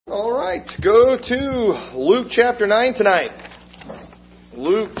right, go to Luke chapter 9 tonight.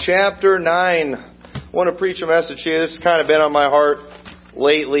 Luke chapter 9. I want to preach a message here. This has kind of been on my heart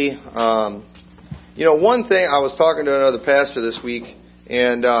lately. One thing, I was talking to another pastor this week,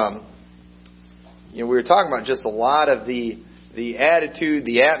 and we were talking about just a lot of the attitude,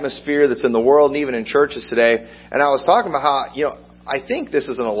 the atmosphere that's in the world and even in churches today. And I was talking about how, I think this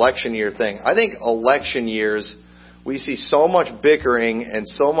is an election year thing. I think election years, we see so much bickering and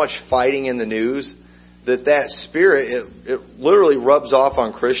so much fighting in the news that spirit, it literally rubs off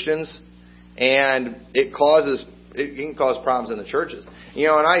on Christians, and it can cause problems in the churches. And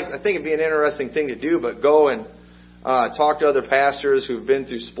I think it'd be an interesting thing to do, but go and talk to other pastors who've been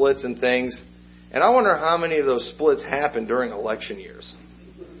through splits and things. And I wonder how many of those splits happen during election years.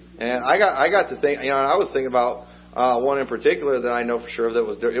 And I got to think, and I was thinking about one in particular that I know for sure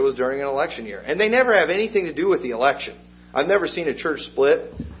that it was during an election year. And they never have anything to do with the election. I've never seen a church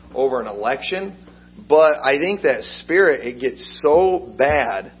split over an election, but I think that spirit, it gets so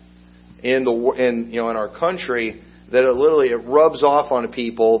bad in our country that it rubs off on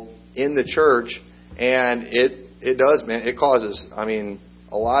people in the church, and it does, man. It causes, a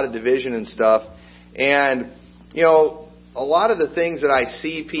lot of division and stuff. And a lot of the things that I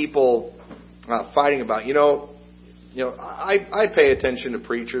see people fighting about, I pay attention to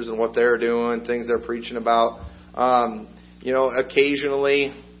preachers and what they're doing, things they're preaching about.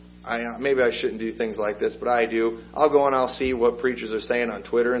 Occasionally, maybe I shouldn't do things like this, but I do. I'll go and I'll see what preachers are saying on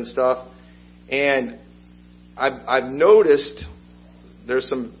Twitter and stuff. And I've noticed there's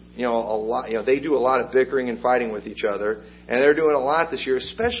some, a lot, they do a lot of bickering and fighting with each other. And they're doing a lot this year,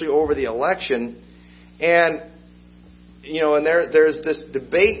 especially over the election. And, and there's this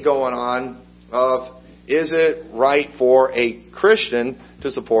debate going on of, is it right for a Christian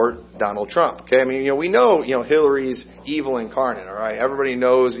to support Donald Trump? Okay, we know, Hillary's evil incarnate, all right? Everybody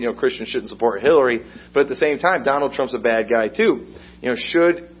knows, Christians shouldn't support Hillary, but at the same time, Donald Trump's a bad guy too.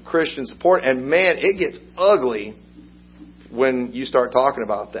 Should Christians support? And man, it gets ugly when you start talking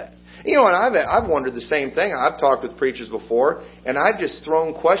about that. And I've wondered the same thing. I've talked with preachers before, and I've just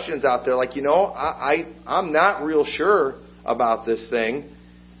thrown questions out there like, I'm not real sure about this thing.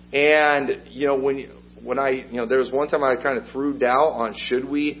 And, there was one time I kind of threw doubt on should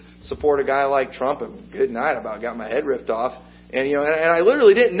we support a guy like Trump, and good night, about got my head ripped off. And, and I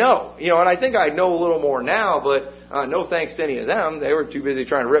literally didn't know. And I think I know a little more now, but no thanks to any of them. They were too busy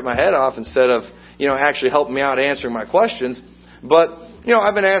trying to rip my head off instead of, actually helping me out answering my questions. But,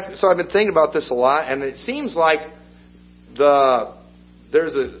 I've been thinking about this a lot, and it seems like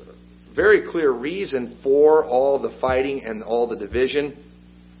there's a very clear reason for all the fighting and all the division.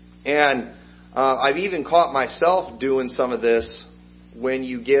 And I've even caught myself doing some of this when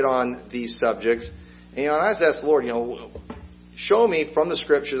you get on these subjects. And, I just asked the Lord, show me from the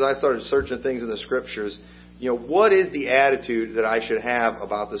Scriptures. I started searching things in the Scriptures. What is the attitude that I should have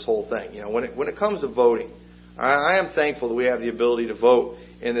about this whole thing? When it comes to voting, I am thankful that we have the ability to vote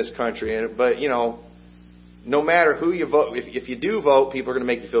in this country. But, no matter who you vote, if you do vote, people are going to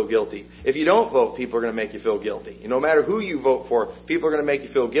make you feel guilty. If you don't vote, people are going to make you feel guilty. No matter who you vote for, people are going to make you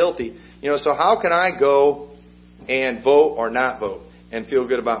feel guilty. So how can I go and vote or not vote and feel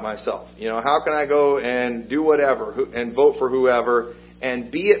good about myself? How can I go and do whatever and vote for whoever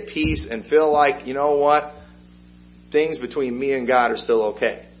and be at peace and feel like, things between me and God are still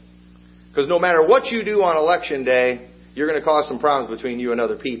okay? Because no matter what you do on election day, you're going to cause some problems between you and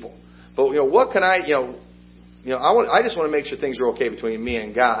other people. But, what can I just want to make sure things are okay between me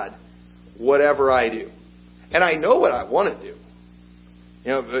and God, whatever I do. And I know what I want to do.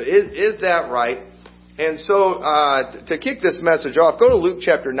 Is that right? And so, to kick this message off, go to Luke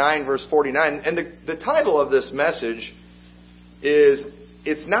chapter 9, verse 49. And the title of this message is,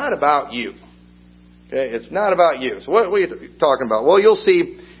 It's Not About You. Okay? It's not about you. So what are you talking about? Well, you'll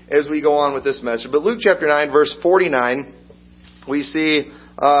see as we go on with this message. But Luke chapter 9, verse 49, we see,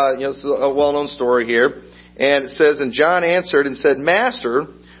 it's a well-known story here. And it says, And John answered and said, Master,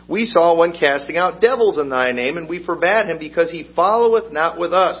 we saw one casting out devils in thy name, and we forbade him, because he followeth not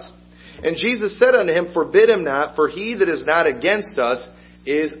with us. And Jesus said unto him, Forbid him not, for he that is not against us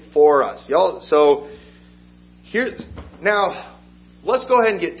is for us. Y'all, so now let's go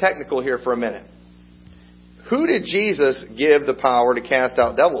ahead and get technical here for a minute. Who did Jesus give the power to cast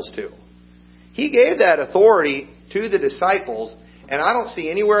out devils to? He gave that authority to the disciples, and I don't see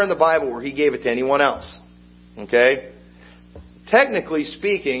anywhere in the Bible where he gave it to anyone else. Okay? Technically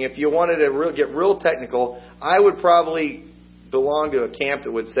speaking, if you wanted to get real technical, I would probably belong to a camp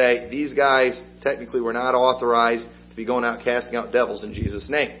that would say these guys technically were not authorized to be going out casting out devils in Jesus'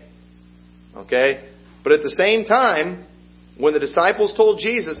 name. Okay? But at the same time, when the disciples told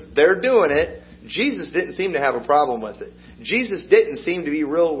Jesus they're doing it, Jesus didn't seem to have a problem with it. Jesus didn't seem to be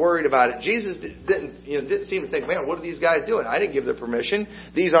real worried about it. Jesus didn't seem to think, man, what are these guys doing? I didn't give them permission.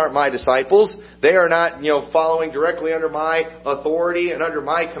 These aren't my disciples. They are not, following directly under my authority and under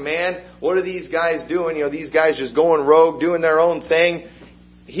my command. What are these guys doing? These guys just going rogue, doing their own thing.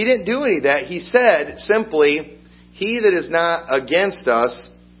 He didn't do any of that. He said simply, he that is not against us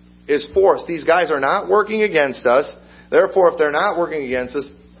is for us. These guys are not working against us. Therefore, if they're not working against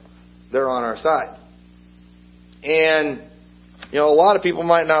us, they're on our side. And, a lot of people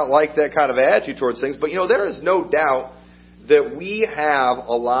might not like that kind of attitude towards things, but, there is no doubt that we have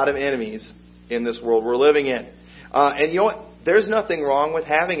a lot of enemies in this world we're living in. And you know what? There's nothing wrong with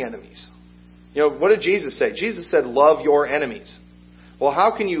having enemies. What did Jesus say? Jesus said, love your enemies. Well,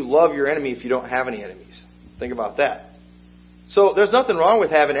 how can you love your enemy if you don't have any enemies? Think about that. So there's nothing wrong with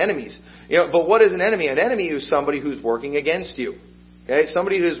having enemies. But what is an enemy? An enemy is somebody who's working against you. Okay?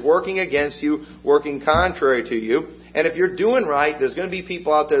 Somebody who's working against you, working contrary to you. And if you're doing right, there's going to be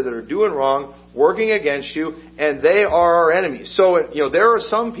people out there that are doing wrong, working against you, and they are our enemies. So, there are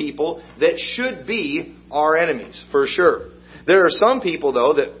some people that should be our enemies, for sure. There are some people,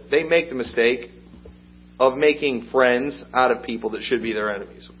 though, that they make the mistake of making friends out of people that should be their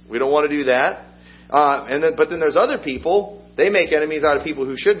enemies. We don't want to do that. But then there's other people, they make enemies out of people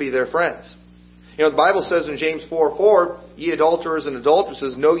who should be their friends. The Bible says in James 4:4, ye adulterers and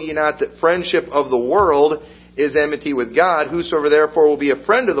adulteresses, know ye not that friendship of the world is enmity with God? Whosoever therefore will be a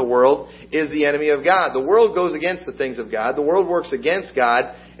friend of the world is the enemy of God. The world goes against the things of God. The world works against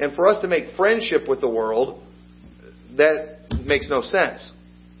God. And for us to make friendship with the world, that makes no sense.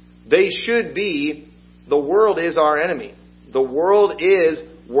 They should be, the world is our enemy. The world is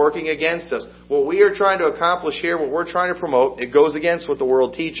working against us. What we are trying to accomplish here, what we're trying to promote, it goes against what the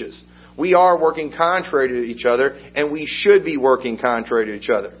world teaches. We are working contrary to each other, and we should be working contrary to each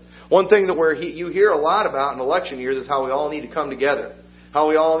other. One thing that you hear a lot about in election years is how we all need to come together. How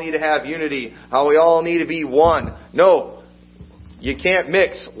we all need to have unity. How we all need to be one. No, you can't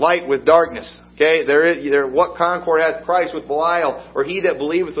mix light with darkness. Okay? What concord hath Christ with Belial, or he that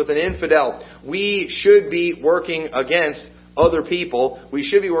believeth with an infidel? We should be working against other people. We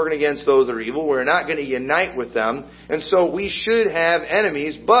should be working against those that are evil. We're not going to unite with them. And so we should have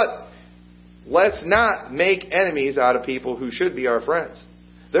enemies, but let's not make enemies out of people who should be our friends.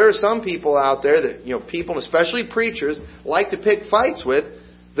 There are some people out there that, people, especially preachers, like to pick fights with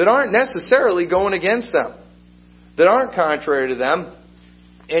that aren't necessarily going against them, that aren't contrary to them,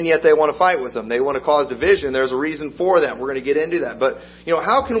 and yet they want to fight with them. They want to cause division. There's a reason for that. We're going to get into that. But,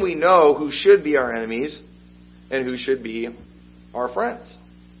 how can we know who should be our enemies and who should be our friends?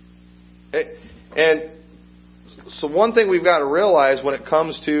 And so one thing we've got to realize when it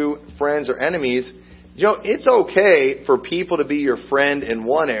comes to friends or enemies, it's okay for people to be your friend in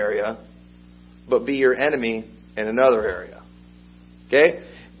one area, but be your enemy in another area. Okay?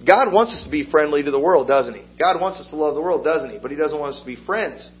 God wants us to be friendly to the world, doesn't He? God wants us to love the world, doesn't He? But He doesn't want us to be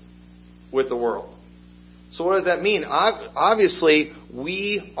friends with the world. So what does that mean? Obviously,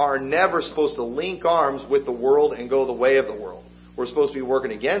 we are never supposed to link arms with the world and go the way of the world. We're supposed to be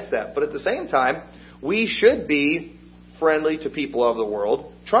working against that. But at the same time, we should be friendly to people of the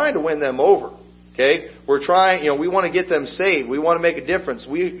world, trying to win them over. Okay? We're trying, we want to get them saved. We want to make a difference.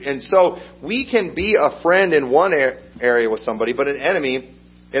 And so we can be a friend in one area with somebody, but an enemy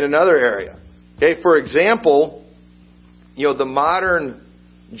in another area. Okay? For example, the modern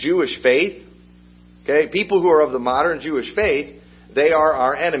Jewish faith, okay? People who are of the modern Jewish faith, they are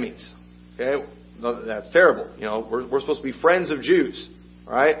our enemies. Okay? That's terrible. We're supposed to be friends of Jews.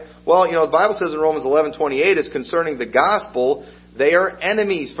 All right? Well, the Bible says in Romans 11:28, is concerning the gospel, they are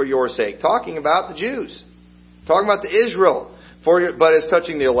enemies for your sake. Talking about the Jews. Talking about the Israel. But as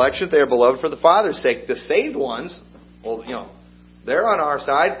touching the election, they are beloved for the Father's sake. The saved ones, well, they're on our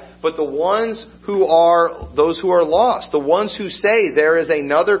side. But the ones who are, those who are lost, the ones who say there is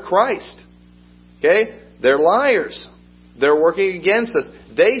another Christ, okay? They're liars. They're working against us.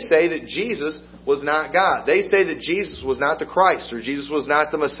 They say that Jesus was not God. They say that Jesus was not the Christ, or Jesus was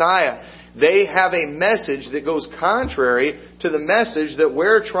not the Messiah. They have a message that goes contrary to the message that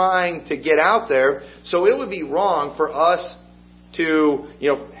we're trying to get out there. So it would be wrong for us to,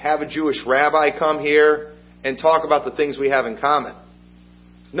 have a Jewish rabbi come here and talk about the things we have in common.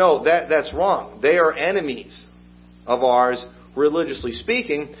 No, that's wrong. They are enemies of ours, religiously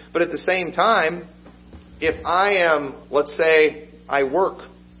speaking. But at the same time, if I am, let's say, I work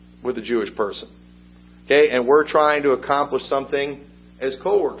with a Jewish person, okay, and we're trying to accomplish something as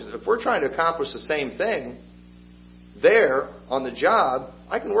co-workers. If we're trying to accomplish the same thing, there, on the job,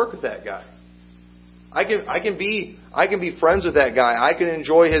 I can work with that guy. I can be friends with that guy. I can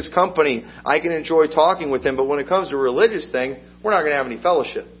enjoy his company. I can enjoy talking with him. But when it comes to a religious thing, we're not going to have any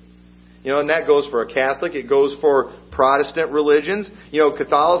fellowship. And that goes for a Catholic. It goes for Protestant religions.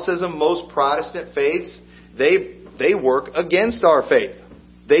 Catholicism, most Protestant faiths, they work against our faith.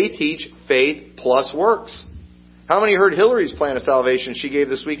 They teach faith plus works. How many heard Hillary's plan of salvation she gave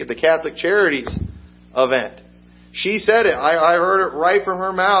this week at the Catholic Charities event? She said it. I heard it right from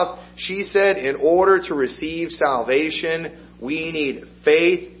her mouth. She said, in order to receive salvation, we need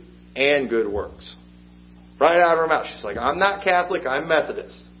faith and good works. Right out of her mouth. She's like, I'm not Catholic, I'm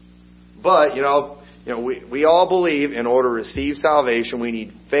Methodist. But, we all believe in order to receive salvation, we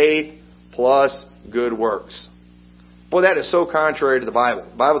need faith plus good works. Boy, that is so contrary to the Bible.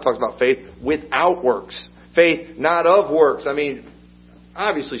 The Bible talks about faith without works. Faith not of works.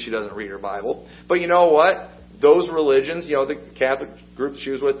 Obviously she doesn't read her Bible. But you know what? Those religions, the Catholic group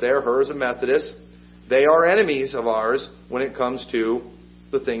she was with there, her as a Methodist, they are enemies of ours when it comes to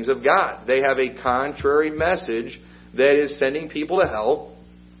the things of God. They have a contrary message that is sending people to hell.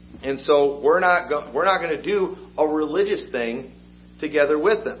 And so we're not going to do a religious thing together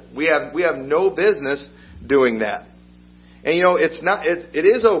with them. We have no business doing that. And it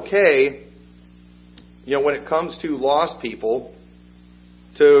is okay, when it comes to lost people,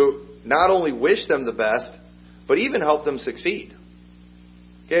 to not only wish them the best, but even help them succeed.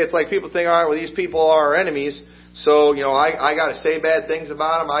 Okay, it's like people think, all right, well, these people are our enemies, so I got to say bad things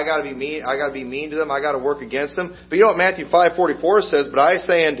about them. I got to be mean. I got to be mean to them. I got to work against them. But you know what Matthew 5:44 says? But I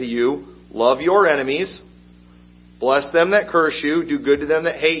say unto you, love your enemies, bless them that curse you, do good to them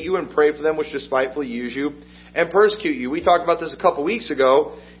that hate you, and pray for them which despitefully use you and persecute you. We talked about this a couple weeks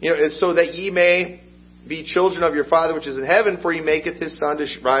ago. It's so that ye may be children of your Father which is in heaven, for He maketh His sun to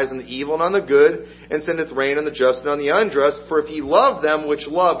rise on the evil and on the good, and sendeth rain on the just and on the unjust. For if ye love them which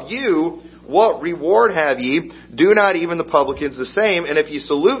love you, what reward have ye? Do not even the publicans the same? And if ye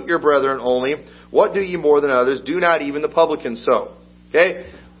salute your brethren only, what do ye more than others? Do not even the publicans so?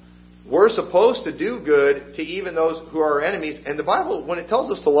 Okay? We're supposed to do good to even those who are our enemies. And the Bible, when it tells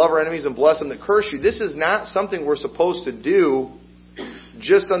us to love our enemies and bless them that curse you, this is not something we're supposed to do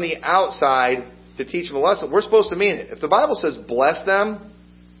just on the outside to teach them a lesson. We're supposed to mean it. If the Bible says bless them,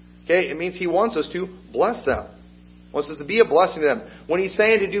 okay, it means He wants us to bless them. He wants us to be a blessing to them. When He's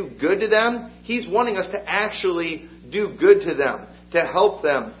saying to do good to them, He's wanting us to actually do good to them, to help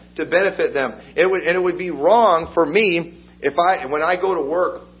them, to benefit them. It would be wrong for me when I go to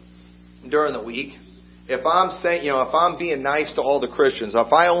work during the week, if I'm saying, if I'm being nice to all the Christians,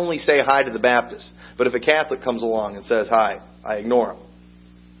 if I only say hi to the Baptists, but if a Catholic comes along and says hi, I ignore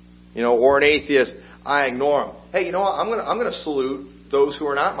him. Or an atheist, I ignore him. Hey, you know what? I'm going to salute those who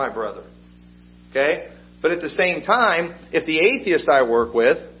are not my brother. Okay? But at the same time, if the atheist I work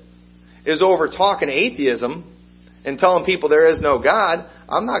with is over talking atheism and telling people there is no God,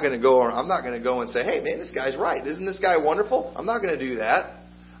 I'm not going to go and say, hey, man, this guy's right. Isn't this guy wonderful? I'm not going to do that.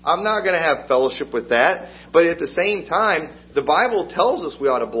 I'm not going to have fellowship with that. But at the same time, the Bible tells us we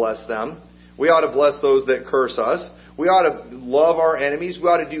ought to bless them. We ought to bless those that curse us. We ought to love our enemies. We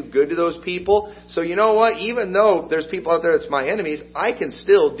ought to do good to those people. So you know what? Even though there's people out there that's my enemies, I can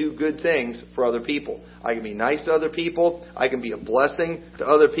still do good things for other people. I can be nice to other people. I can be a blessing to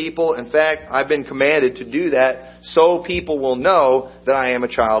other people. In fact, I've been commanded to do that so people will know that I am a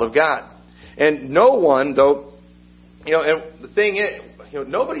child of God. And no one, though, and the thing is,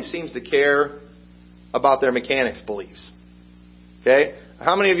 nobody seems to care about their mechanic's beliefs. Okay?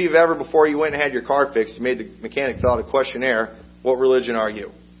 How many of you have ever, before you went and had your car fixed, you made the mechanic fill out a questionnaire, what religion are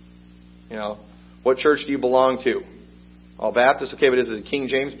you? What church do you belong to? All Baptist? Okay, but is it a King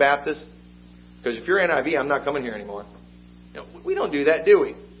James Baptist? Because if you're NIV, I'm not coming here anymore. We don't do that, do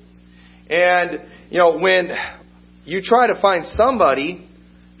we? And, when you try to find somebody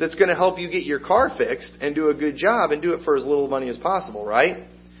that's going to help you get your car fixed and do a good job and do it for as little money as possible, right?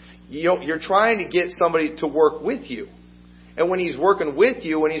 You're trying to get somebody to work with you. And when he's working with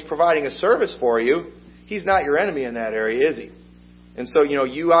you, when he's providing a service for you, he's not your enemy in that area, is he? And so,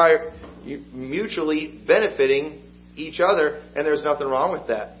 you are mutually benefiting each other, and there's nothing wrong with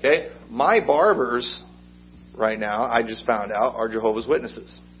that. Okay? My barbers right now, I just found out, are Jehovah's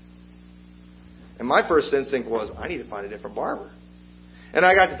Witnesses. And my first instinct was, I need to find a different barber. And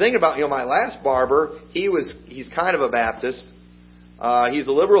I got to thinking about, my last barber, he's kind of a Baptist. He's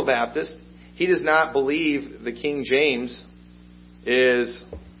a liberal Baptist. He does not believe the King James is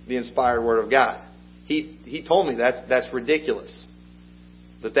the inspired Word of God. He told me that's ridiculous.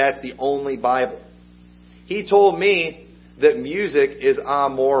 That's the only Bible. He told me that music is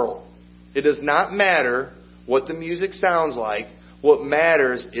amoral. It does not matter what the music sounds like. What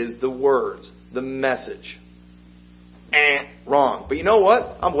matters is the words. the message. Wrong. But you know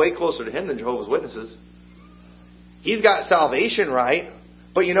what? I'm way closer to him than Jehovah's Witnesses. He's got salvation right.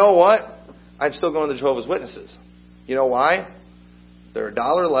 But you know what? I'm still going to Jehovah's Witnesses. You know why? They're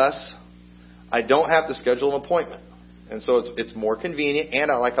 $1 less. I don't have to schedule an appointment. And so it's more convenient,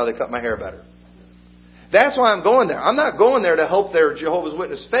 and I like how they cut my hair better. That's why I'm going there. I'm not going there to help their Jehovah's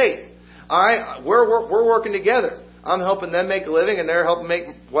Witness faith. We're working together. I'm helping them make a living, and they're helping make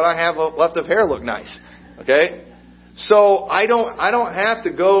what I have left of hair look nice. Okay? So I don't have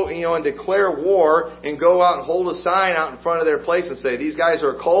to go, and declare war and go out and hold a sign out in front of their place and say, these guys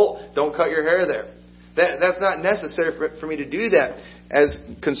are a cult, don't cut your hair there. That's not necessary for me to do that. As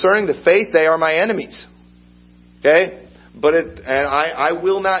concerning the faith, they are my enemies. Okay? I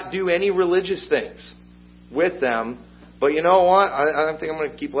will not do any religious things with them. But you know what? I think I'm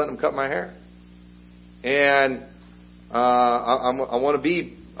going to keep letting them cut my hair. And I want to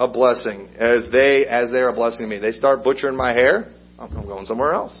be a blessing as they are a blessing to me. They start butchering my hair, I'm going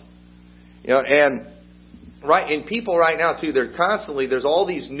somewhere else. And people right now too, there's all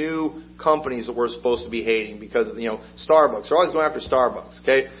these new companies that we're supposed to be hating because of Starbucks. They're always going after Starbucks.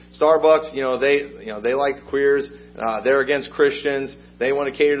 Okay, Starbucks, they like the queers. They're against Christians. They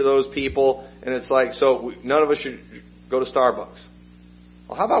want to cater to those people, and it's like none of us should go to Starbucks.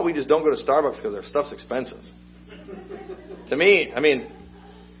 Well, how about we just don't go to Starbucks because their stuff's expensive? To me,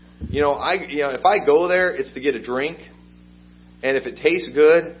 if I go there, it's to get a drink, and if it tastes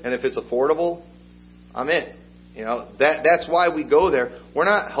good and if it's affordable, I'm in. That's why we go there. We're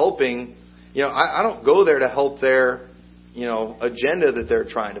not helping. I don't go there to help their, agenda that they're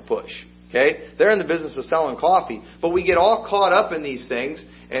trying to push. Okay, they're in the business of selling coffee, but we get all caught up in these things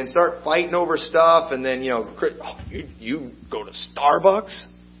and start fighting over stuff, and then you go to Starbucks,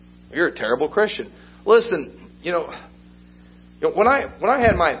 you're a terrible Christian. Listen, when I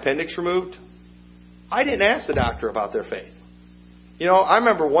had my appendix removed, I didn't ask the doctor about their faith. I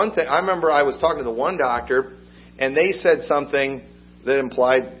remember one thing. I remember I was talking to the one doctor, and they said something that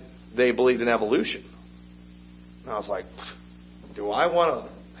implied they believed in evolution. And I was like, do I want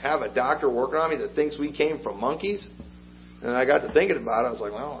to have a doctor working on me that thinks we came from monkeys? And I got to thinking about it. I was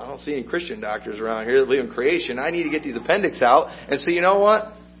like, well, I don't see any Christian doctors around here that believe in creation. I need to get these appendix out. And so you know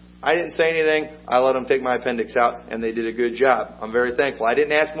what? I didn't say anything. I let them take my appendix out, and they did a good job. I'm very thankful. I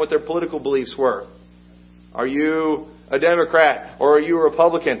didn't ask them what their political beliefs were. Are you a Democrat or are you a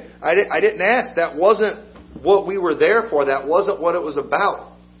Republican? I didn't ask. That wasn't what we were there for. That wasn't what it was about.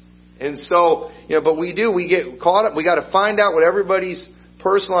 And so, but we get caught up. We got to find out what everybody's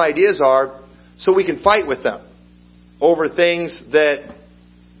personal ideas are so we can fight with them over things that,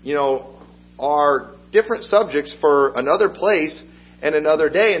 are different subjects for another place and another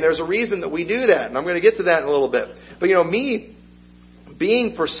day. And there's a reason that we do that. And I'm going to get to that in a little bit. But, me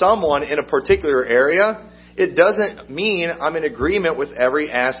being for someone in a particular area, it doesn't mean I'm in agreement with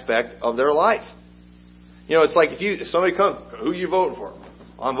every aspect of their life. It's like if somebody comes, who are you voting for?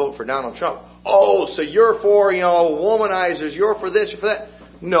 I'm voting for Donald Trump. Oh, so you're for, womanizers, you're for this, you're for that.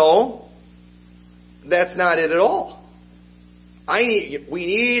 No, that's not it at all. We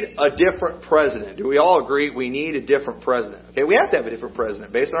need a different president. Do we all agree we need a different president? Okay, we have to have a different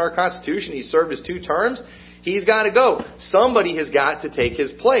president. Based on our Constitution, he served his 2 terms. He's got to go. Somebody has got to take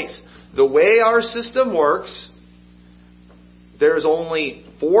his place. The way our system works, there's only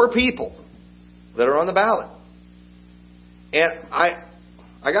 4 people that are on the ballot. And I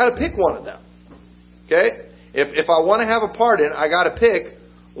got to pick one of them. Okay? If I want to have a part in it, I got to pick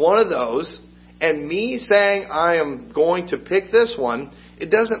one of those. And me saying I am going to pick this one,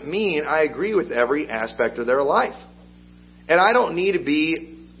 it doesn't mean I agree with every aspect of their life. And I don't need to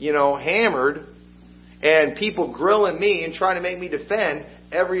be, hammered and people grilling me and trying to make me defend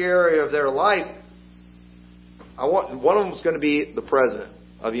every area of their life. One of them is going to be the President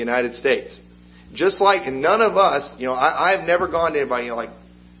of the United States. Just like none of us, I've never gone to anybody,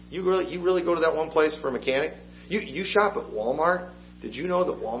 you really go to that one place for a mechanic? You shop at Walmart? Did you know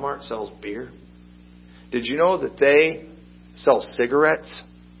that Walmart sells beer? Did you know that they sell cigarettes?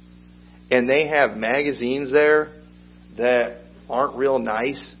 And they have magazines there that aren't real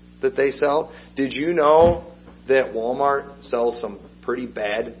nice that they sell? Did you know that Walmart sells some pretty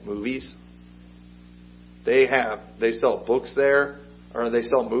bad movies? They sell books there, or they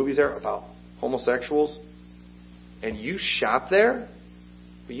sell movies there about homosexuals. And you shop there?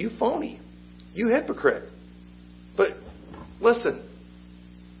 But you phony. You hypocrite. But listen,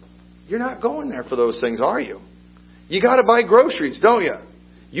 you're not going there for those things, are you? You got to buy groceries, don't you?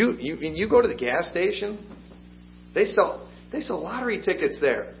 You go to the gas station. They sell lottery tickets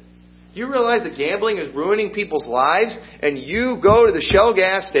there. You realize that gambling is ruining people's lives, and you go to the Shell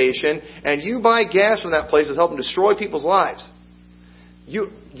gas station and you buy gas from that place that's helping destroy people's lives.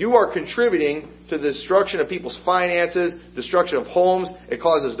 You are contributing to the destruction of people's finances, destruction of homes. It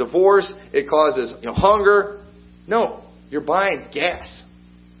causes divorce. It causes hunger. No, you're buying gas.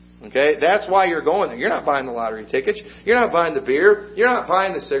 Okay, that's why you're going there. You're not buying the lottery tickets. You're not buying the beer. You're not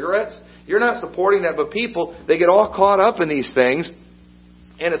buying the cigarettes. You're not supporting that. But people, they get all caught up in these things.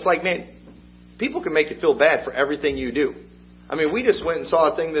 And it's like, man, people can make you feel bad for everything you do. I mean, we just went and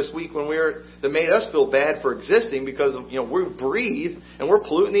saw a thing this week that made us feel bad for existing because we breathe and we're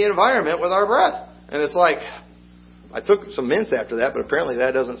polluting the environment with our breath. And it's like, I took some mints after that, but apparently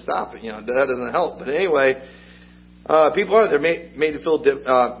that doesn't stop it. That doesn't help. But anyway, people they're made to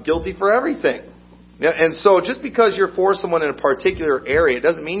feel guilty for everything. And so just because you're for someone in a particular area, it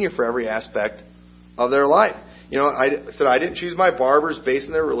doesn't mean you're for every aspect of their life. I said I didn't choose my barbers based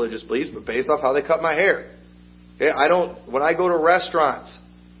on their religious beliefs, but based off how they cut my hair. Okay, when I go to restaurants,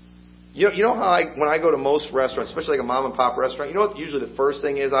 you know how when I go to most restaurants, especially like a mom and pop restaurant, you know what usually the first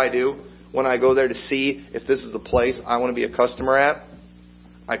thing is I do when I go there to see if this is the place I want to be a customer at?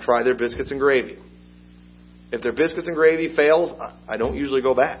 I try their biscuits and gravy. If their biscuits and gravy fails, I don't usually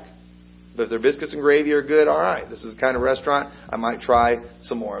go back. But if their biscuits and gravy are good, all right, this is the kind of restaurant, I might try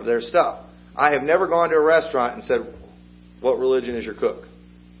some more of their stuff. I have never gone to a restaurant and said, what religion is your cook?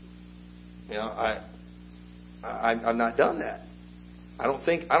 I've not done that. I don't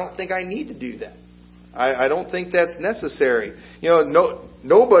think I need to do that. I don't think that's necessary.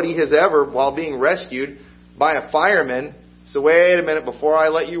 Nobody has ever, while being rescued by a fireman, said, wait a minute, before I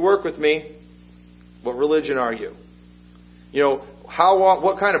let you work with me, what religion are you?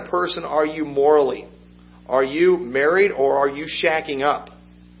 What kind of person are you morally? Are you married or are you shacking up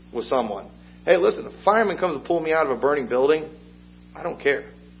with someone? Hey, listen, if a fireman comes to pull me out of a burning building, I don't care.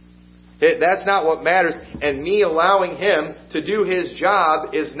 That's not what matters. And me allowing him to do his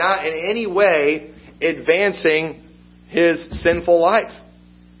job is not in any way advancing his sinful life.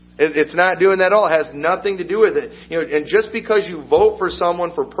 It's not doing that at all. It has nothing to do with it. And just because you vote for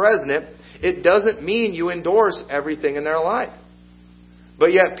someone for president, it doesn't mean you endorse everything in their life.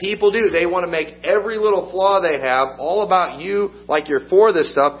 But yet people do. They want to make every little flaw they have all about you, like you're for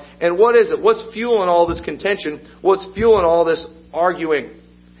this stuff. And what is it? What's fueling all this contention? What's fueling all this arguing?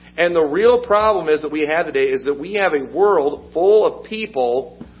 And the real problem is that we have today is that we have a world full of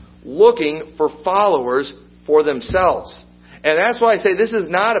people looking for followers for themselves. And that's why I say this is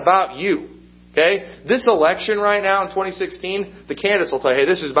not about you. Okay? This election right now in 2016, the candidates will tell you, hey,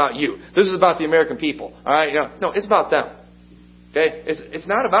 this is about you. This is about the American people. All right? No, it's about them. Okay? It's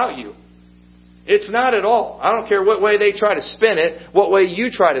not about you. It's not at all. I don't care what way they try to spin it, what way you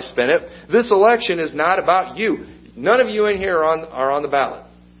try to spin it. This election is not about you. None of you in here are on the ballot.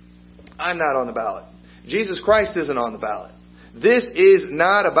 I'm not on the ballot. Jesus Christ isn't on the ballot. This is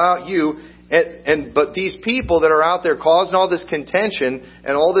not about you. But these people that are out there causing all this contention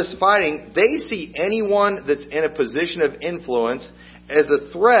and all this fighting, they see anyone that's in a position of influence as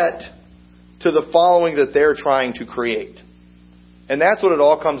a threat to the following that they're trying to create. And that's what it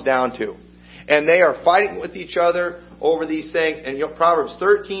all comes down to. And they are fighting with each other over these things. And Proverbs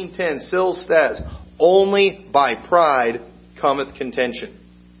 13:10 still says, only by pride cometh contention,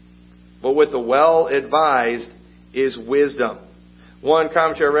 but with the well-advised is wisdom. One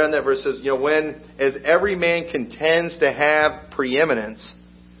commentary I read in that verse says, when as every man contends to have preeminence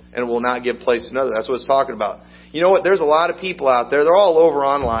and will not give place to another. That's what it's talking about. You know what? There's a lot of people out there. They're all over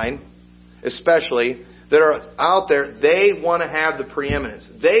online, especially, that are out there. They want to have the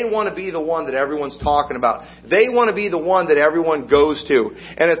preeminence. They want to be the one that everyone's talking about. They want to be the one that everyone goes to.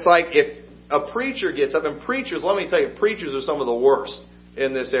 And it's like if a preacher gets up, and preachers, let me tell you, preachers are some of the worst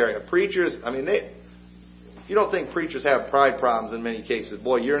in this area. Preachers, if you don't think preachers have pride problems in many cases,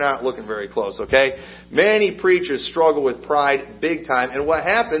 boy, you're not looking very close, okay? Many preachers struggle with pride big time. And what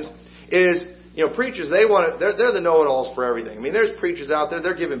happens is, preachers, they're the know-it-alls for everything. There's preachers out there,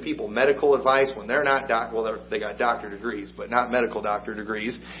 they're giving people medical advice when they're not they got doctor degrees, but not medical doctor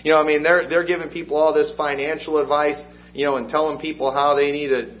degrees. They're giving people all this financial advice, and telling people how they need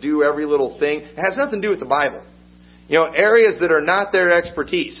to do every little thing. It has nothing to do with the Bible. Areas that are not their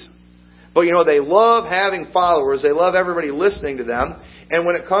expertise. But, they love having followers. They love everybody listening to them. And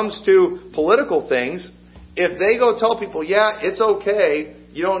when it comes to political things, if they go tell people, yeah, it's okay,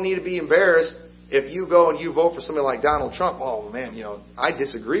 you don't need to be embarrassed if you go and you vote for somebody like Donald Trump. Oh, man, I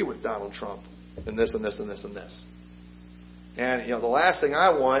disagree with Donald Trump in this and this and this and this. And, the last thing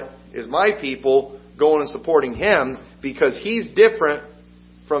I want is my people going and supporting him because he's different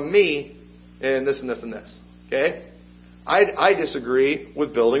from me in this and this and this. Okay? I disagree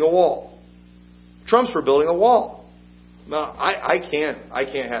with building a wall. Trump's for building a wall. No, I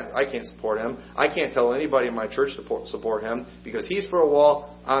can't support him. I can't tell anybody in my church to support him because he's for a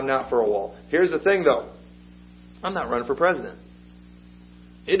wall. I'm not for a wall. Here's the thing, though. I'm not running for president.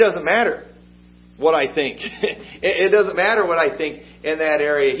 It doesn't matter what I think. It doesn't matter what I think in that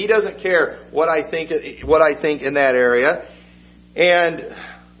area. He doesn't care what I think in that area.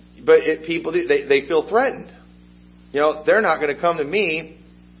 But people they feel threatened. They're not going to come to me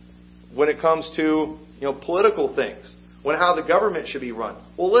when it comes to political things, when how the government should be run.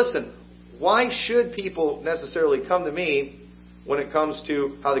 Well, listen, why should people necessarily come to me when it comes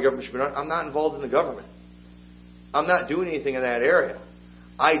to how the government should be run? I'm not involved in the government. I'm not doing anything in that area.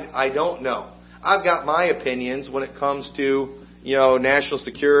 I don't know. I've got my opinions when it comes to national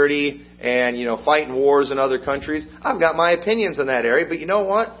security and fighting wars in other countries. I've got my opinions in that area, but you know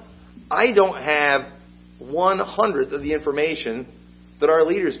what? I don't have 1/100th of the information that our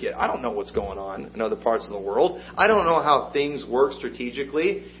leaders get. I don't know what's going on in other parts of the world. I don't know how things work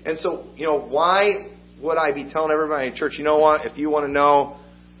strategically. And so, why would I be telling everybody in church, what, if you want to know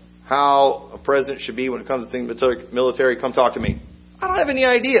how a president should be when it comes to things military, come talk to me. I don't have any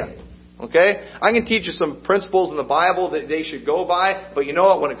idea. Okay? I can teach you some principles in the Bible that they should go by, but you know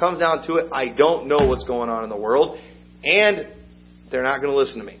what? When it comes down to it, I don't know what's going on in the world, and they're not going to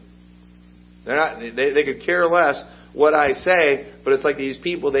listen to me. They're not. They could care less what I say, but it's like these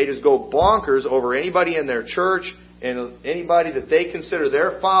people, they just go bonkers over anybody in their church and anybody that they consider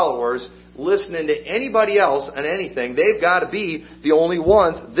their followers, listening to anybody else and anything. They've got to be the only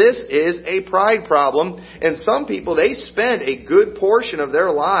ones. This is a pride problem. And some people, they spend a good portion of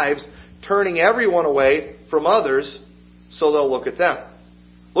their lives turning everyone away from others so they'll look at them.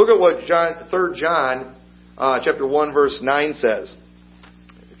 Look at what 3 John chapter 1 verse 9 says.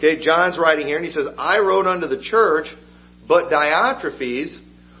 Okay, John's writing here and he says, I wrote unto the church, but Diotrephes,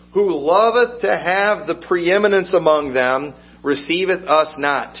 who loveth to have the preeminence among them, receiveth us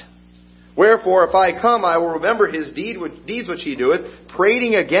not. Wherefore, if I come, I will remember his deeds which he doeth,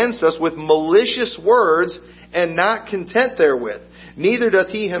 prating against us with malicious words, and not content therewith. Neither doth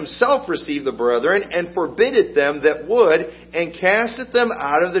he himself receive the brethren, and forbiddeth them that would, and casteth them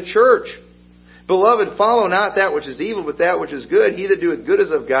out of the church. Beloved, follow not that which is evil, but that which is good. He that doeth good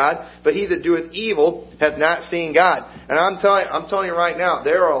is of God, but he that doeth evil hath not seen God. And I'm telling you right now,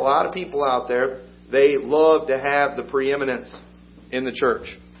 there are a lot of people out there, they love to have the preeminence in the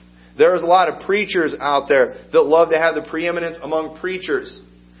church. There's a lot of preachers out there that love to have the preeminence among preachers.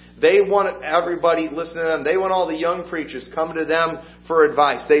 They want everybody listening to them. They want all the young preachers coming to them for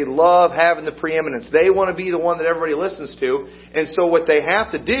advice. They love having the preeminence. They want to be the one that everybody listens to. And so what they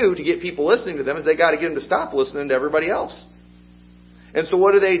have to do to get people listening to them is they got to get them to stop listening to everybody else. And so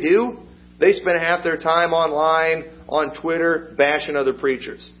what do? They spend half their time online, on Twitter, bashing other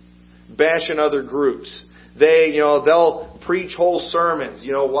preachers, bashing other groups. They'll preach whole sermons,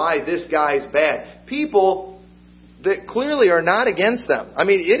 why this guy's bad. People that clearly are not against them. I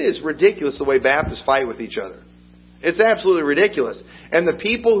mean, it is ridiculous the way Baptists fight with each other. It's absolutely ridiculous. And the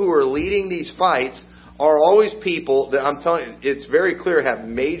people who are leading these fights are always people that, I'm telling you, it's very clear, have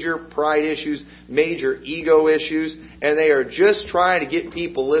major pride issues, major ego issues, and they are just trying to get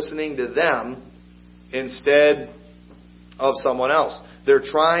people listening to them instead of someone else. They're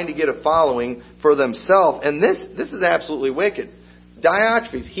trying to get a following for themselves. And this is absolutely wicked.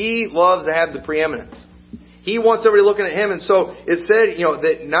 Diotrephes, he loves to have the preeminence. He wants everybody looking at him. And so it said,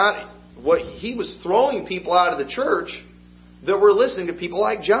 that not what he was throwing people out of the church that were listening to people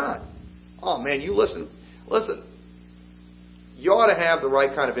like John. Oh man, you listen. You ought to have the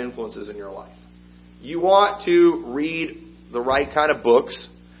right kind of influences in your life. You ought to read the right kind of books.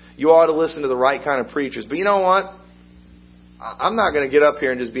 You ought to listen to the right kind of preachers. But you know what? I'm not going to get up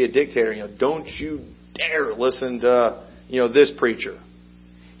here and just be a dictator. Don't you dare listen to, this preacher.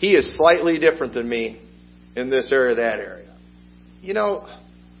 He is slightly different than me in this area, that area.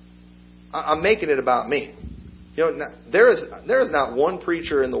 I'm making it about me. There is not one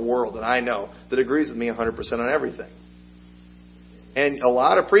preacher in the world that I know that agrees with me 100% on everything. And a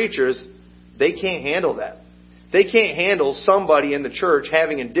lot of preachers, they can't handle that. They can't handle somebody in the church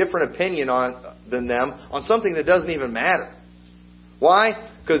having a different opinion than them on something that doesn't even matter. Why?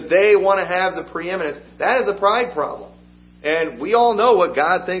 Because they want to have the preeminence. That is a pride problem. And we all know what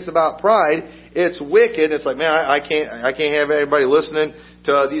God thinks about pride. It's wicked. It's like, man, I can't have everybody listening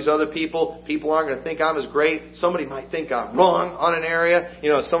to these other people. People aren't going to think I'm as great. Somebody might think I'm wrong on an area.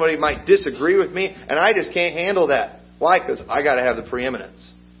 Somebody might disagree with me. And I just can't handle that. Why? Because I got to have the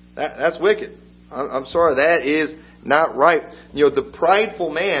preeminence. That's wicked. I'm sorry. That is not right. The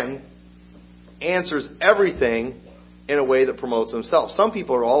prideful man answers everything in a way that promotes themselves. Some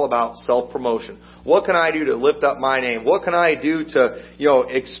people are all about self-promotion. What can I do to lift up my name? What can I do to,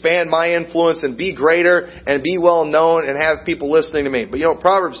 expand my influence and be greater and be well known and have people listening to me? But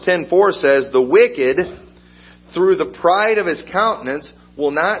Proverbs 10:4 says, the wicked, through the pride of his countenance,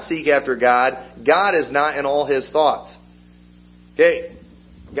 will not seek after God. God is not in all his thoughts. Okay?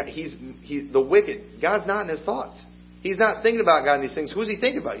 He's the wicked. God's not in his thoughts. He's not thinking about God in these things. Who's he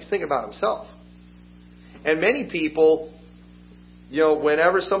thinking about? He's thinking about himself. And many people,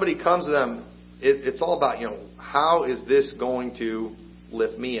 whenever somebody comes to them, it's all about, how is this going to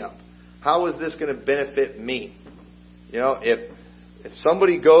lift me up? How is this going to benefit me? If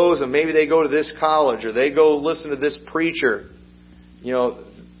somebody goes and maybe they go to this college or they go listen to this preacher,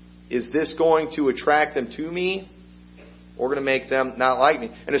 is this going to attract them to me or going to make them not like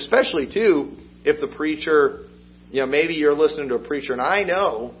me? And especially, too, if the preacher, maybe you're listening to a preacher and I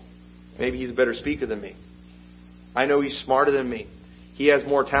know maybe he's a better speaker than me. I know he's smarter than me. He has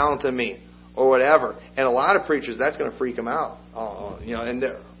more talent than me, or whatever. And a lot of preachers, that's going to freak them out. And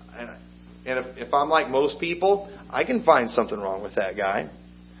if I'm like most people, I can find something wrong with that guy.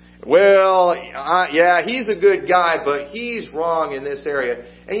 Well, yeah, he's a good guy, but he's wrong in this area.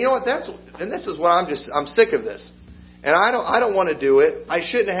 And you know what? This is what I'm sick of this. And I don't want to do it. I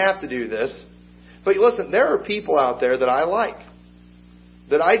shouldn't have to do this. But listen, there are people out there that I like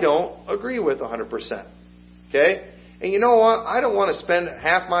that I don't agree with 100%. Okay? And you know what? I don't want to spend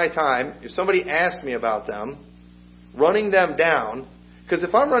half my time, if somebody asks me about them, running them down. Because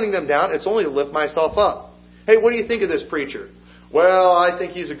if I'm running them down, it's only to lift myself up. Hey, what do you think of this preacher? Well, I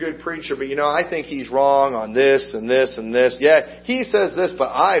think he's a good preacher, but I think he's wrong on this and this and this. Yeah, he says this, but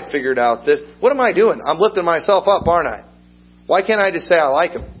I figured out this. What am I doing? I'm lifting myself up, aren't I? Why can't I just say I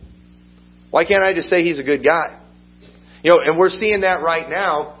like him? Why can't I just say he's a good guy? And we're seeing that right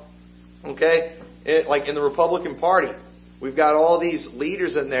now, okay? Like in the Republican Party. We've got all these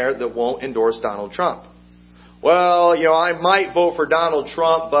leaders in there that won't endorse Donald Trump. Well, I might vote for Donald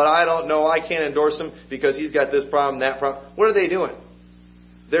Trump, but I don't know. I can't endorse him because he's got this problem, that problem. What are they doing?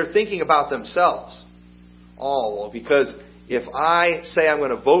 They're thinking about themselves. Oh, well, because if I say I'm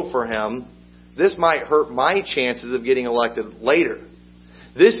going to vote for him, this might hurt my chances of getting elected later.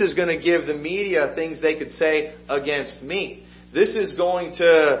 This is going to give the media things they could say against me. This is going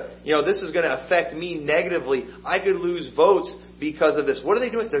to affect me negatively. I could lose votes because of this. What are they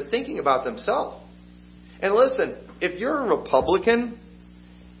doing? They're thinking about themselves. And listen, if you're a Republican,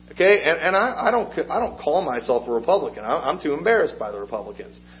 okay, and I don't call myself a Republican. I'm too embarrassed by the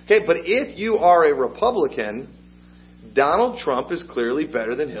Republicans. Okay, but if you are a Republican, Donald Trump is clearly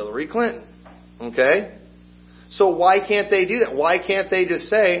better than Hillary Clinton. Okay? So why can't they do that? Why can't they just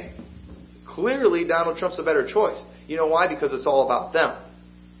say, clearly Donald Trump's a better choice? You know why? Because it's all about them.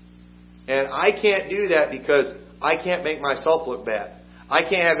 And I can't do that because I can't make myself look bad. I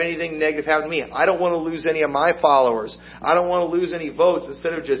can't have anything negative happen to me. I don't want to lose any of my followers. I don't want to lose any votes.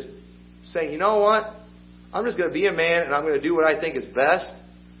 Instead of just saying, you know what? I'm just going to be a man and I'm going to do what I think is best,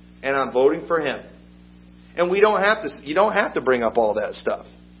 and I'm voting for him. And you don't have to bring up all that stuff.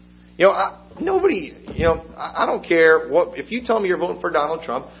 I don't care if you tell me you're voting for Donald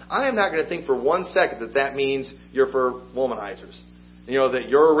Trump, I am not going to think for 1 second that means you're for womanizers. That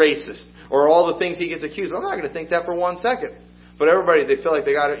you're a racist or all the things he gets accused of. I'm not going to think that for 1 second. But everybody, they feel like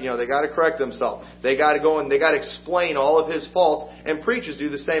they got to correct themselves. They got to go and they got to explain all of his faults. And preachers do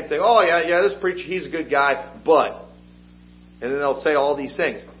the same thing. Oh yeah, this preacher, he's a good guy, but, and then they'll say all these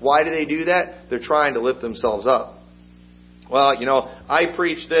things. Why do they do that? They're trying to lift themselves up. Well, I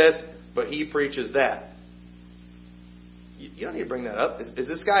preach this, but he preaches that. You don't need to bring that up. Is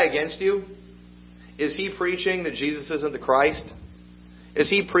this guy against you? Is he preaching that Jesus isn't the Christ?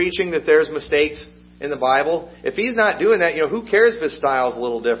 Is he preaching that there's mistakes in the Bible? If he's not doing that, who cares if his style's a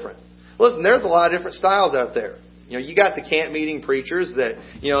little different? Listen, there's a lot of different styles out there. You got the camp meeting preachers that,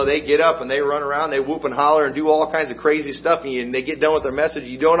 they get up and they run around, they whoop and holler and do all kinds of crazy stuff, and they get done with their message.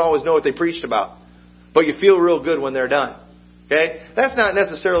 You don't always know what they preached about, but you feel real good when they're done. Okay? That's not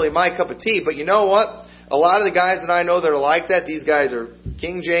necessarily my cup of tea, but you know what? A lot of the guys that I know that are like that, these guys are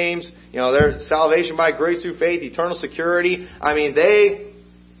King James, they're salvation by grace through faith, eternal security. I mean,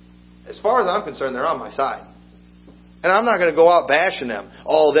 as far as I'm concerned, they're on my side. And I'm not going to go out bashing them.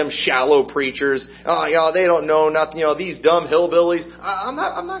 All them shallow preachers. Oh, they don't know nothing. These dumb hillbillies. I'm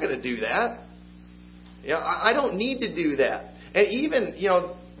not going to do that. I don't need to do that. And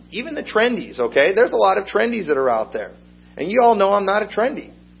even the trendies, okay? There's a lot of trendies that are out there. And you all know I'm not a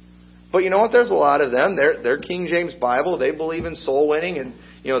trendy. But you know what? There's a lot of them. They're King James Bible. They believe in soul winning. And,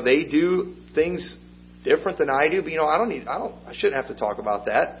 they do things different than I do, but I shouldn't have to talk about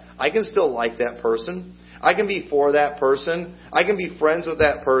that. I can still like that person. I can be for that person. I can be friends with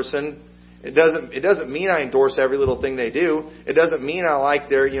that person. It doesn't mean I endorse every little thing they do. It doesn't mean I like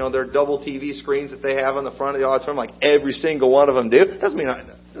their double TV screens that they have on the front of the auditorium, like every single one of them do. It doesn't mean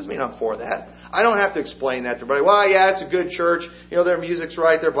I'm for that. I don't have to explain that to everybody. Well, yeah, it's a good church. Their music's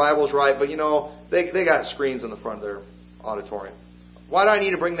right, their Bible's right, but they got screens on the front of their auditorium. Why do I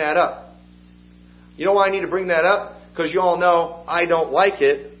need to bring that up? You know why I need to bring that up? Because you all know I don't like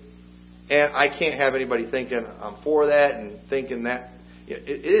it, and I can't have anybody thinking I'm for that and thinking that.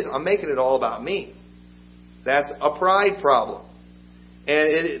 It is. I'm making it all about me. That's a pride problem,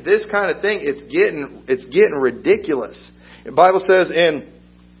 and this kind of thing, it's getting ridiculous. The Bible says in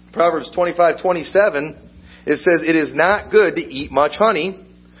Proverbs 25:27, it says, "It is not good to eat much honey,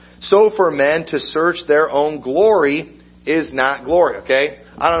 so for men to search their own glory is not glory." Okay,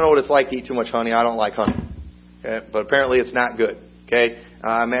 I don't know what it's like to eat too much honey. I don't like honey, okay? But apparently it's not good. Okay,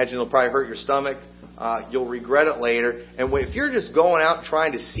 I imagine it'll probably hurt your stomach. You'll regret it later. And if you're just going out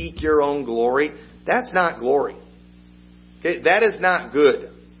trying to seek your own glory, that's not glory. Okay, that is not good.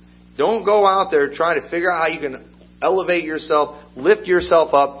 Don't go out there trying to figure out how you can elevate yourself, lift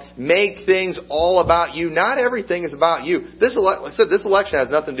yourself up, make things all about you. Not everything is about you. Like I said, this election has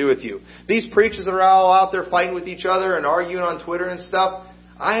nothing to do with you. These preachers that are all out there fighting with each other and arguing on Twitter and stuff,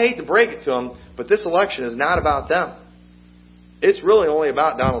 I hate to break it to them, but this election is not about them. It's really only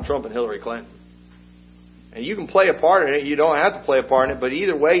about Donald Trump and Hillary Clinton. And you can play a part in it. You don't have to play a part in it. But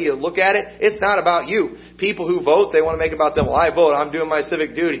either way you look at it, it's not about you. People who vote, they want to make it about them. Well, I vote. I'm doing my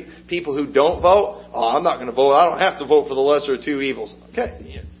civic duty. People who don't vote, I'm not going to vote. I don't have to vote for the lesser of two evils.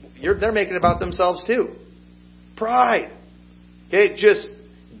 Okay, they're making it about themselves too. Pride. Okay, just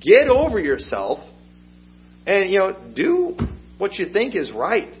get over yourself and, do what you think is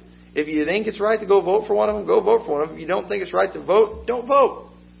right. If you think it's right to go vote for one of them, go vote for one of them. If you don't think it's right to vote, don't vote.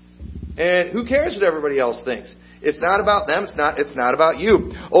 And who cares what everybody else thinks? It's not about them. It's not about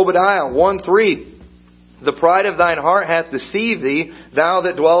you. Obadiah 1:3. The pride of thine heart hath deceived thee, thou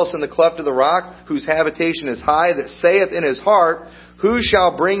that dwellest in the cleft of the rock, whose habitation is high, that saith in his heart, who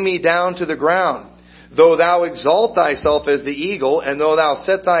shall bring me down to the ground? Though thou exalt thyself as the eagle, and though thou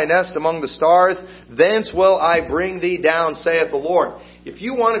set thy nest among the stars, thence will I bring thee down, saith the Lord. If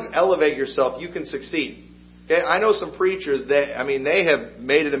you want to elevate yourself, you can succeed. Okay, I know some preachers that, they have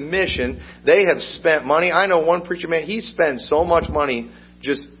made it a mission. They have spent money. I know one preacher, man, he spends so much money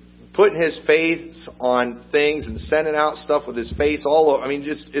just putting his face on things and sending out stuff with his face all over.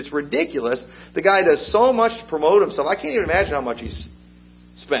 It's ridiculous. The guy does so much to promote himself. I can't even imagine how much he's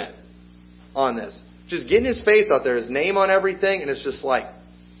spent on this. Just getting his face out there, his name on everything, and it's just like,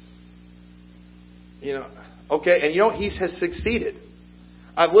 okay, and he has succeeded.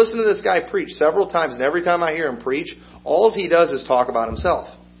 I've listened to this guy preach several times, and every time I hear him preach, all he does is talk about himself.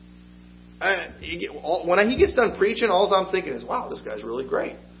 When he gets done preaching, all I'm thinking is, wow, this guy's really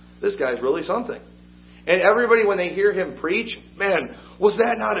great. This guy's really something. And everybody, when they hear him preach, man, was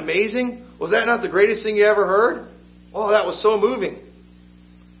that not amazing? Was that not the greatest thing you ever heard? Oh, that was so moving.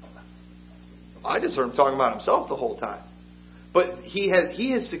 I just heard him talking about himself the whole time. But he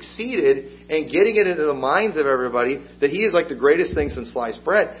has succeeded in getting it into the minds of everybody that he is like the greatest thing since sliced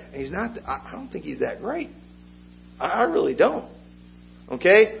bread. And he's not. I don't think he's that great. I really don't.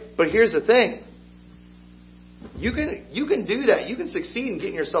 Okay? But here's the thing. You can do that. You can succeed in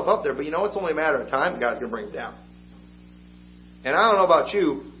getting yourself up there. But it's only a matter of time. God's going to bring it down. And I don't know about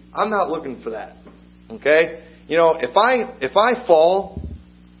you. I'm not looking for that. Okay? If I fall,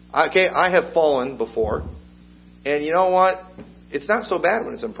 okay, I have fallen before. And you know what? It's not so bad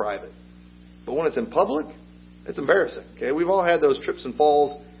when it's in private. But when it's in public, it's embarrassing. Okay, we've all had those trips and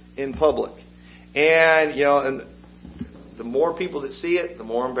falls in public. And, and the more people that see it, the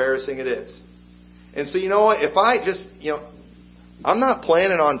more embarrassing it is. And so, you know what? If I just, I'm not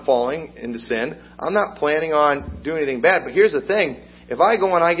planning on falling into sin. I'm not planning on doing anything bad. But here's the thing. If I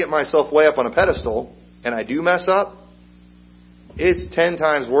go and I get myself way up on a pedestal and I do mess up, it's 10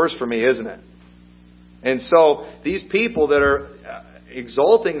 times worse for me, isn't it? And so these people that are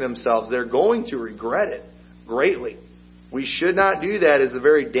exalting themselves, they're going to regret it greatly. We should not do that. It's a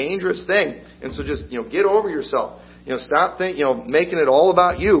very dangerous thing. And so just, get over yourself. Stop making it all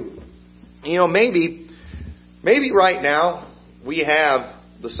about you. Maybe right now we have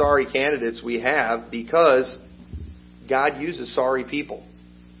the sorry candidates we have because God uses sorry people.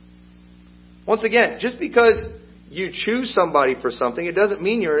 Once again, just because you choose somebody for something, it doesn't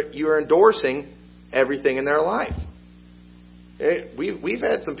mean you're endorsing everything in their life. We've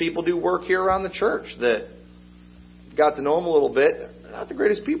had some people do work here around the church that got to know them a little bit. They're not the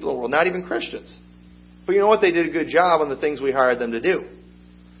greatest people in the world, not even Christians. But you know what? They did a good job on the things we hired them to do.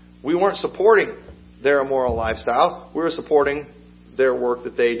 We weren't supporting their immoral lifestyle. We were supporting their work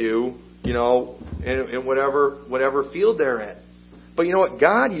that they do, in whatever field they're in. But you know what?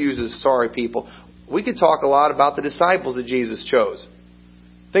 God uses sorry people. We could talk a lot about the disciples that Jesus chose.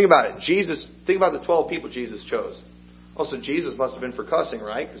 Think about it. Think about the 12 people Jesus chose. Also, Jesus must have been for cussing,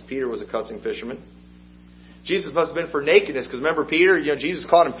 right? Because Peter was a cussing fisherman. Jesus must have been for nakedness, because remember Peter, Jesus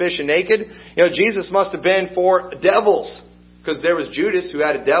caught him fishing naked. Jesus must have been for devils, because there was Judas who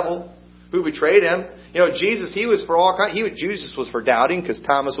had a devil who betrayed him. Jesus, he was for all kinds. Jesus was for doubting, because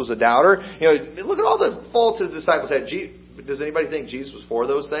Thomas was a doubter. Look at all the faults his disciples had. Does anybody think Jesus was for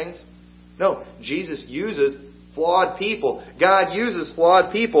those things? No. Jesus uses flawed people. God uses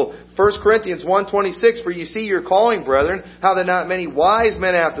flawed people. 1 Corinthians 1:26, for you see your calling, brethren, how that not many wise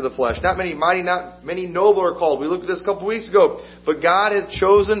men after the flesh, not many mighty, not many noble are called. We looked at this a couple weeks ago. But God hath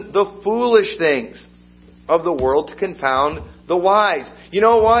chosen the foolish things of the world to confound the wise. You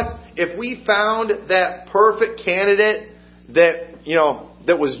know what? If we found that perfect candidate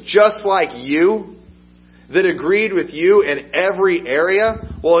that was just like you, that agreed with you in every area,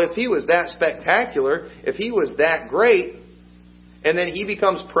 well, if he was that spectacular, if he was that great, and then he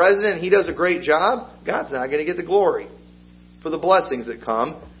becomes president and he does a great job, God's not going to get the glory for the blessings that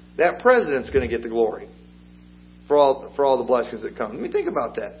come. That president's going to get the glory for all the blessings that come. Let me think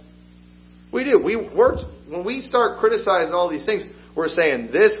about that. We do. When we start criticizing all these things, we're saying,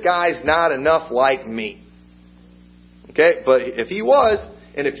 this guy's not enough like me. Okay? But if he was,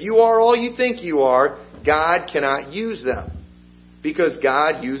 and if you are all you think you are, God cannot use them. Because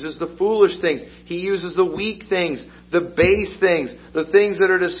God uses the foolish things. He uses the weak things, the base things, the things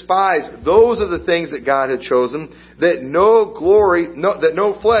that are despised. Those are the things that God had chosen, that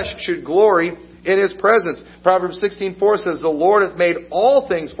no flesh should glory in His presence. Proverbs 16:4 says, the Lord hath made all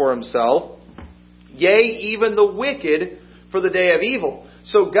things for Himself, yea, even the wicked for the day of evil.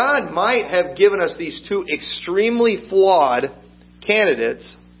 So God might have given us these two extremely flawed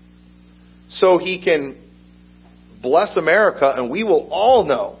candidates so He can bless America and we will all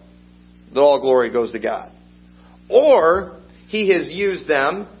know that all glory goes to God. Or He has used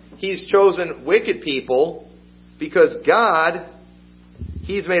them, He's chosen wicked people because God,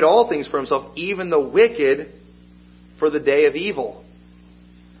 He's made all things for Himself, even the wicked for the day of evil.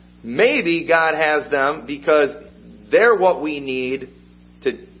 Maybe God has them because they're what we need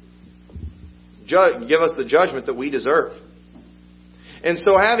to give us the judgment that we deserve. And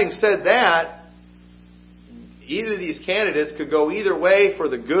so having said that, either of these candidates could go either way for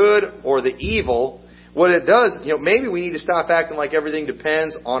the good or the evil. What it does, maybe we need to stop acting like everything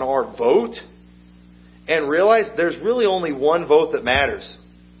depends on our vote and realize there's really only one vote that matters.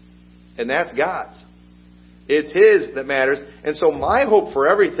 And that's God's. It's His that matters. And so my hope for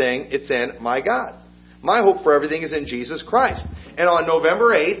everything, it's in my God. My hope for everything is in Jesus Christ. And on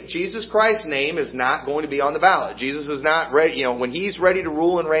November 8th, Jesus Christ's name is not going to be on the ballot. Jesus is not ready. When He's ready to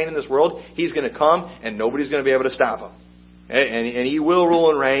rule and reign in this world, He's going to come and nobody's going to be able to stop Him. And He will rule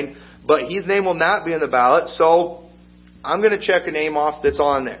and reign. But His name will not be on the ballot. So I'm going to check a name off that's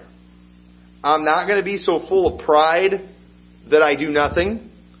on there. I'm not going to be so full of pride that I do nothing.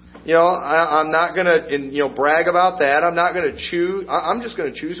 I'm not going to brag about that. I'm not going to choose. I'm just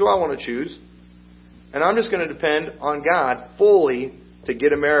going to choose who I want to choose. And I'm just going to depend on God fully to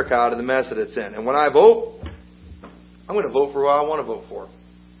get America out of the mess that it's in. And when I vote, I'm going to vote for who I want to vote for.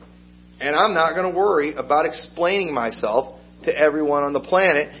 And I'm not going to worry about explaining myself to everyone on the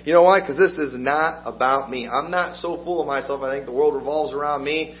planet. You know why? Because this is not about me. I'm not so full of myself. I think the world revolves around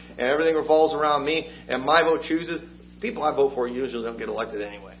me and everything revolves around me. And my vote chooses. People I vote for usually don't get elected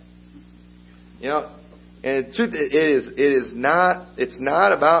anyway. And the truth, it's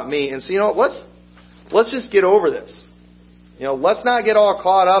not about me. And so, let's just get over this. Let's not get all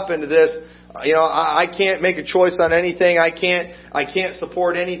caught up into this. I can't make a choice on anything. I can't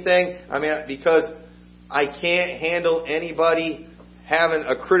support anything. Because I can't handle anybody having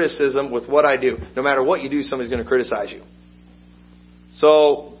a criticism with what I do. No matter what you do, somebody's going to criticize you.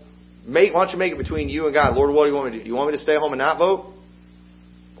 So, why don't you make it between you and God? Lord, what do you want me to do? Do you want me to stay home and not vote?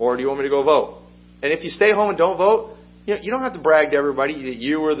 Or do you want me to go vote? And if you stay home and don't vote, you don't have to brag to everybody that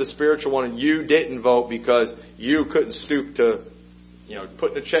you were the spiritual one and you didn't vote because you couldn't stoop to,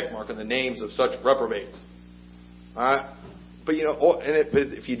 putting a check mark on the names of such reprobates. All right? But,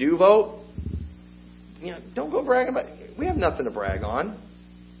 if you do vote, don't go bragging about it. We have nothing to brag on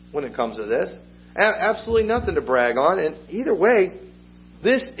when it comes to this. Absolutely nothing to brag on. And either way,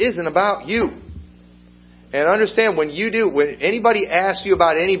 this isn't about you. And understand, when anybody asks you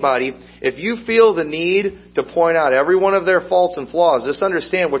about anybody, if you feel the need to point out every one of their faults and flaws, just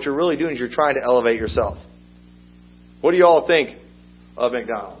understand what you're really doing is you're trying to elevate yourself. What do you all think of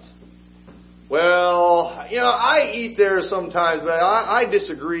McDonald's? Well, I eat there sometimes, but I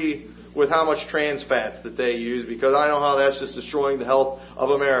disagree with how much trans fats that they use, because I know how that's just destroying the health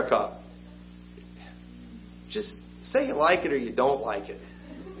of America. Just say you like it or you don't like it.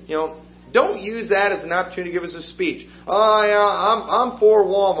 Don't use that as an opportunity to give us a speech. Oh, yeah, I'm for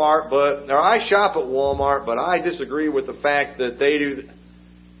Walmart, or I shop at Walmart, but I disagree with the fact that they do.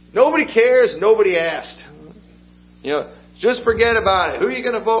 Nobody cares. Nobody asked. Just forget about it. Who are you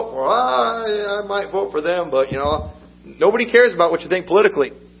going to vote for? I might vote for them, but nobody cares about what you think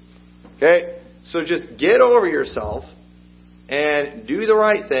politically. Okay, so just get over yourself and do the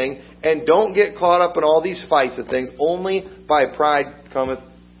right thing, and don't get caught up in all these fights and things. Only by pride cometh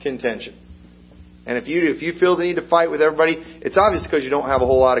contention. And if you feel the need to fight with everybody, it's obvious because you don't have a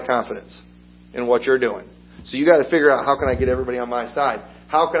whole lot of confidence in what you're doing. So you got to figure out, how can I get everybody on my side?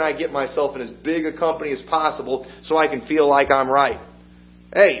 How can I get myself in as big a company as possible so I can feel like I'm right?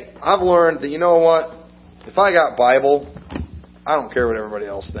 Hey, I've learned that, you know what? If I got Bible, I don't care what everybody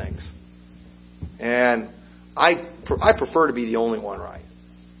else thinks. And I prefer to be the only one right.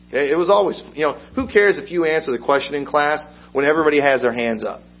 Okay? It was always, who cares if you answer the question in class when everybody has their hands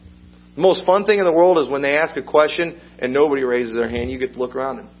up? The most fun thing in the world is when they ask a question and nobody raises their hand. You get to look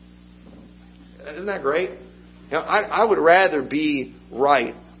around and, isn't that great? I would rather be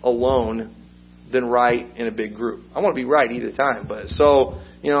right alone than right in a big group. I want to be right either time, but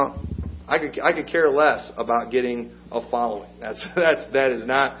I could care less about getting a following. That is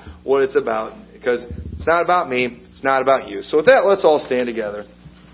not what it's about, because it's not about me. It's not about you. So with that, let's all stand together.